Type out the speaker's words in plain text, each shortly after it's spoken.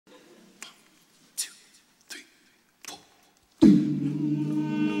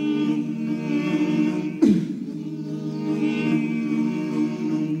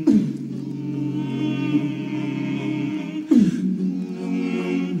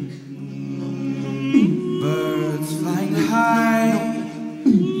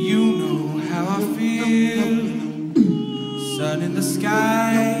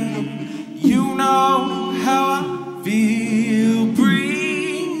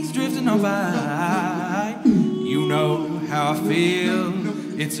by. You know how I feel.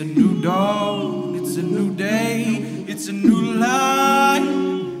 It's a new dawn, it's a new day, it's a new life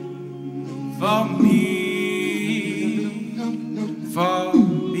for me, for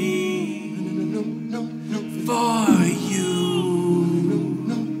me, for you.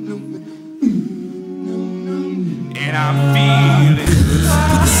 And I'm feeling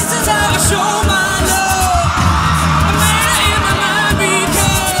this is how I show my love. I made it in my mind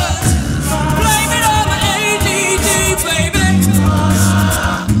because blame it on my ADD, baby.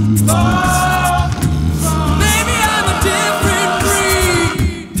 Maybe I'm a different breed.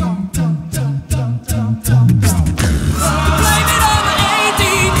 Blame it on my ADD,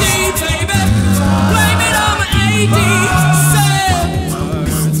 baby. Blame it on my ADD.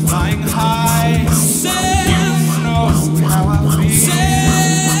 Birds flying high. You know how I feel.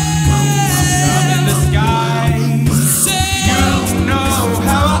 Up in the sky. You know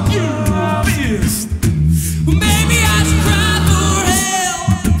how I feel. Maybe I should cry for help.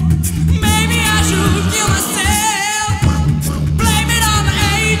 Maybe I should kill myself. Blame it on my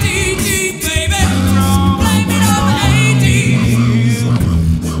ADD, baby. Blame it on my ADD.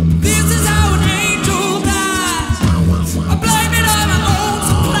 This is how an angel dies. I blame it on my own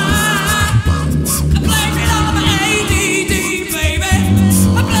supply. I blame it on my ADD, baby.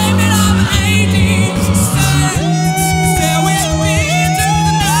 I blame it on my ADD. Stay with me through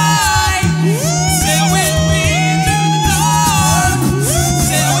the night. Stay with me through the dark.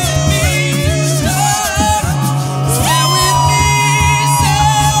 Stay with me through the dark. Stay with me,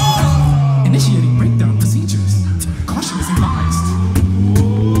 Initiating breakdown procedures. Caution is advised.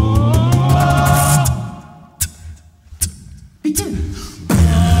 Begin.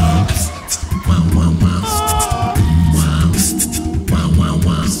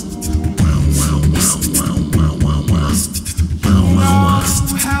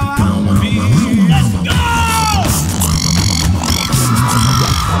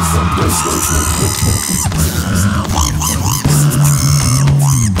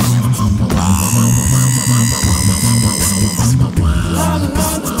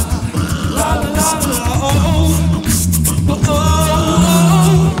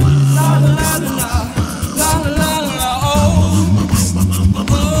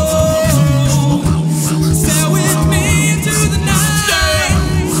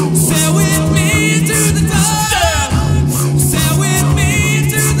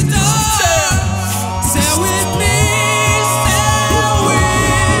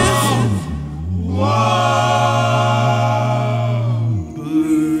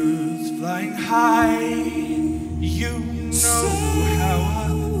 birds flying high. You know how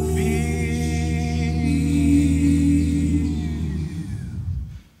I feel.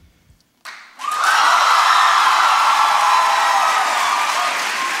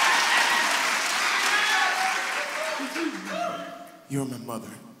 You're my mother,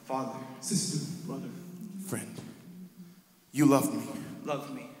 Father, Sister, brother, friend. You love me,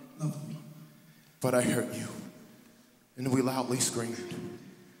 love me. love me. but I hurt you. And we loudly screamed,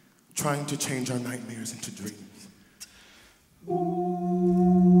 trying to change our nightmares into dreams.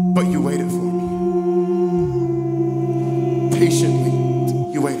 But you waited for me. Patiently,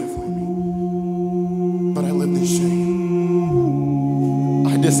 you waited for me. But I lived in shame.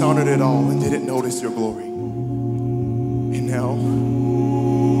 I dishonored it all and didn't notice your glory. And now,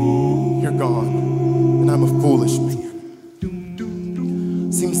 you're gone, and I'm a foolish man.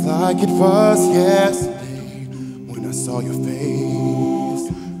 Seems like it was yesterday when I saw your face.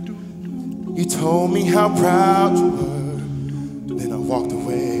 You told me how proud you were, then I walked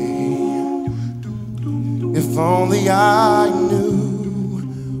away. If only I knew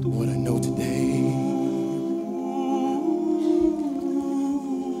what I know today.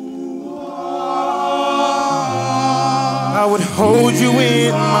 I would hold you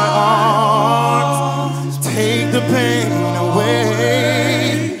in my arms, take the pain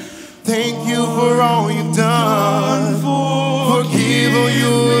away. Thank you for all you've done, forgive all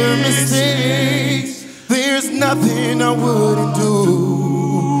your mistakes. There's nothing I wouldn't do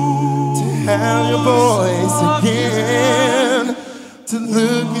to have your voice again, to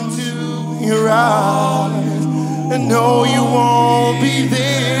look into your eyes and know you won't be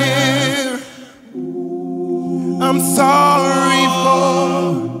there. I'm sorry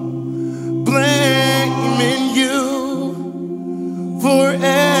for blaming you for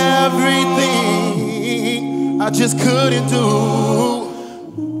everything I just couldn't do.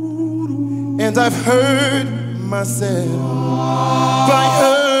 And I've hurt myself by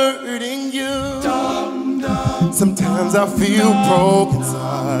hurting you. Sometimes I feel broke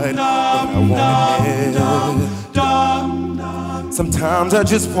inside, but I won't admit it. Sometimes I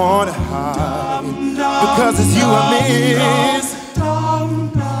just wanna hide, because it's you I miss.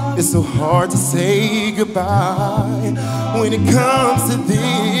 It's so hard to say goodbye when it comes to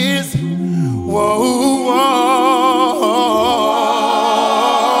this. Whoa, whoa.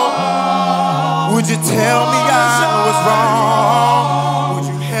 Would you tell me I was wrong? Would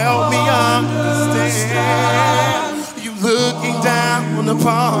you help me understand? Are you looking down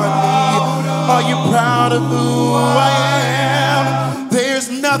upon me? Are you proud of who I am? There's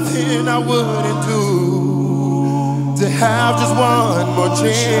nothing I wouldn't do to have just one more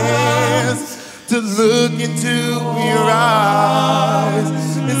chance to look into your eyes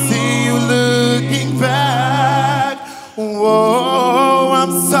and see you looking back. Whoa,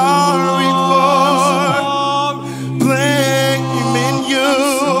 I'm sorry for blaming you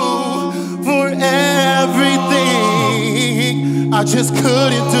for everything I just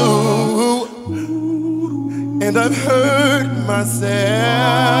couldn't do. And I've hurt myself.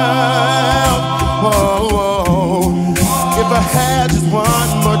 Whoa, whoa. If I had just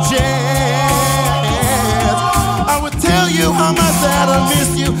one more chance, I would tell you how much that I miss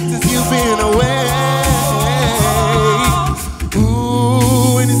you since you've been away.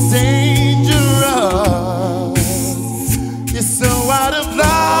 Ooh, and it's dangerous. You're so out of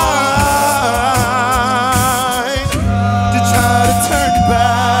line to try to turn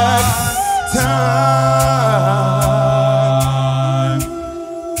back time.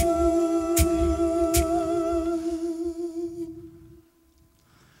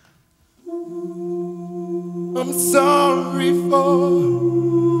 I'm sorry for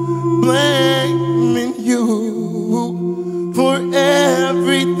blaming you for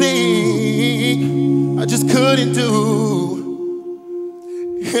everything I just couldn't do,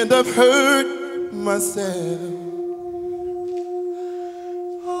 and I've hurt myself.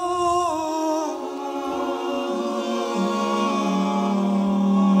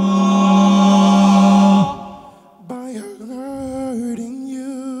 By hurting you.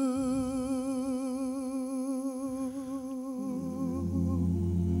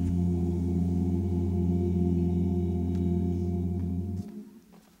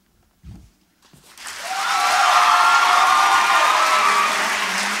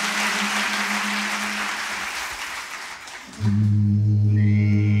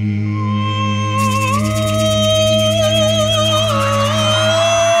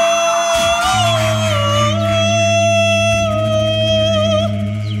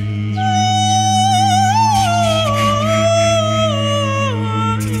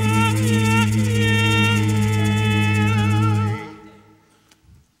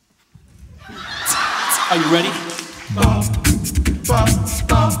 Are you ready?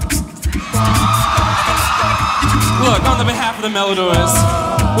 Look, on the behalf of the Melodores,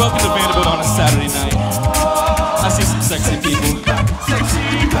 welcome to Vanderbilt on a Saturday night. I see some sexy people.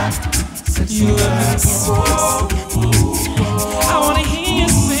 You look so. I wanna hear you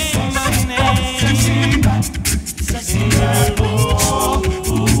say my name.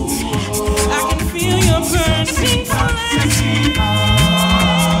 I can feel your burning flame.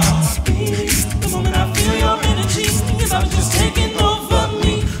 The moment I feel your energy, because I was just taking over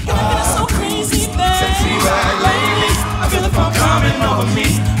me. You're making it so crazy, babe. Sexy back lately, I feel the funk coming over me.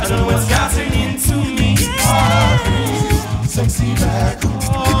 I don't know what's gotten into me. Sexy back. You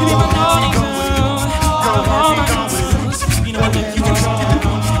know my naughty girl. You know I love you. You know I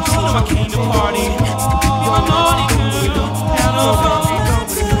came to party. You're my naughty girl. Out of all my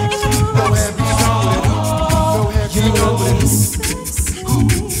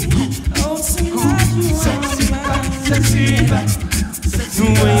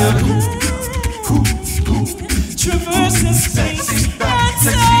traverses space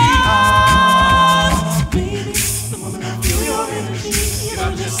and time. Baby, the moment I feel your energy,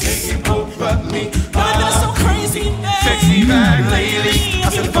 you're just taking over me. I've been so crazy, babe. Sexy back lately, I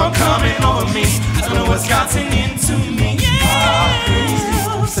feel the funk coming over me. I don't know what's gotten into